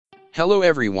Hello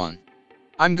everyone.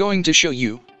 I'm going to show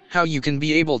you how you can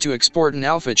be able to export an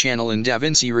alpha channel in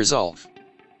DaVinci Resolve.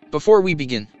 Before we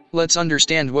begin, let's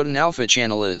understand what an alpha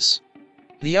channel is.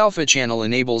 The alpha channel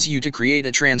enables you to create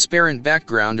a transparent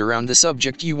background around the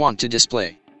subject you want to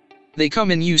display. They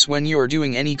come in use when you're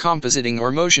doing any compositing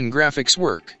or motion graphics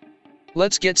work.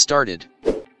 Let's get started.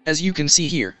 As you can see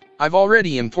here, I've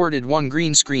already imported one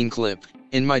green screen clip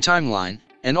in my timeline,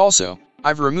 and also,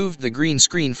 I've removed the green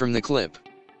screen from the clip.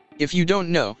 If you don't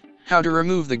know how to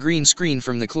remove the green screen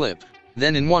from the clip,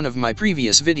 then in one of my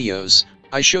previous videos,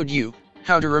 I showed you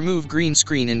how to remove green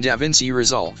screen in DaVinci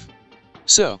Resolve.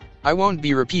 So, I won't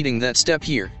be repeating that step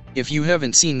here. If you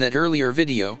haven't seen that earlier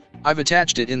video, I've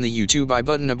attached it in the YouTube I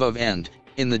button above and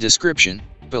in the description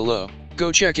below.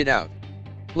 Go check it out.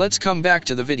 Let's come back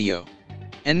to the video.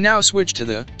 And now switch to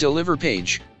the Deliver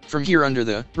page. From here under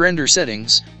the Render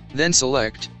settings, then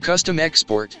select Custom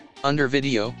Export. Under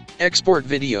Video, Export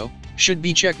Video should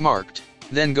be check marked.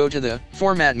 Then go to the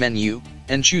Format menu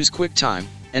and choose QuickTime.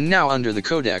 And now under the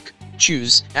codec,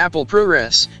 choose Apple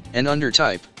ProRes, and under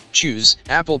Type, choose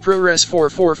Apple ProRes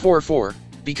 4444,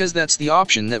 because that's the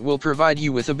option that will provide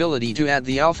you with ability to add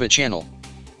the alpha channel.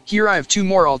 Here I have two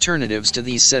more alternatives to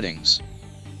these settings.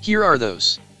 Here are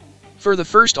those. For the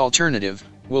first alternative,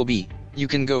 will be, you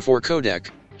can go for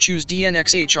codec, choose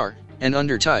DNxHR, and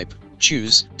under Type,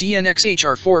 choose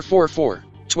DNxHR 444,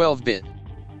 12-bit.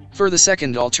 For the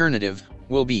second alternative,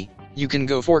 will be, you can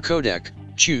go for codec,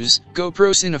 choose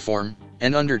GoPro CineForm,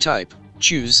 and under Type,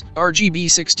 choose RGB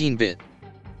 16-bit.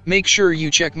 Make sure you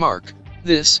check mark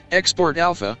this Export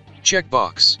Alpha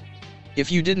checkbox.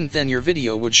 If you didn't, then your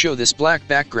video would show this black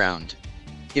background.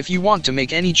 If you want to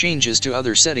make any changes to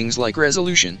other settings like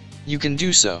resolution, you can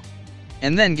do so.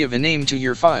 And then give a name to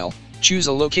your file, choose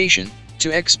a location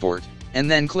to export, and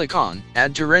then click on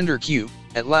Add to Render Queue.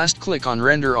 At last click on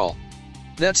Render All.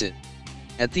 That's it.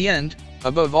 At the end,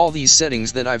 above all these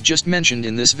settings that I've just mentioned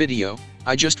in this video,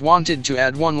 I just wanted to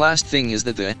add one last thing, is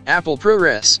that the Apple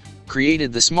ProRes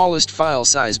created the smallest file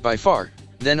size by far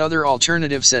than other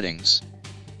alternative settings.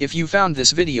 If you found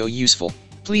this video useful,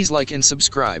 please like and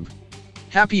subscribe.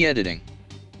 Happy editing!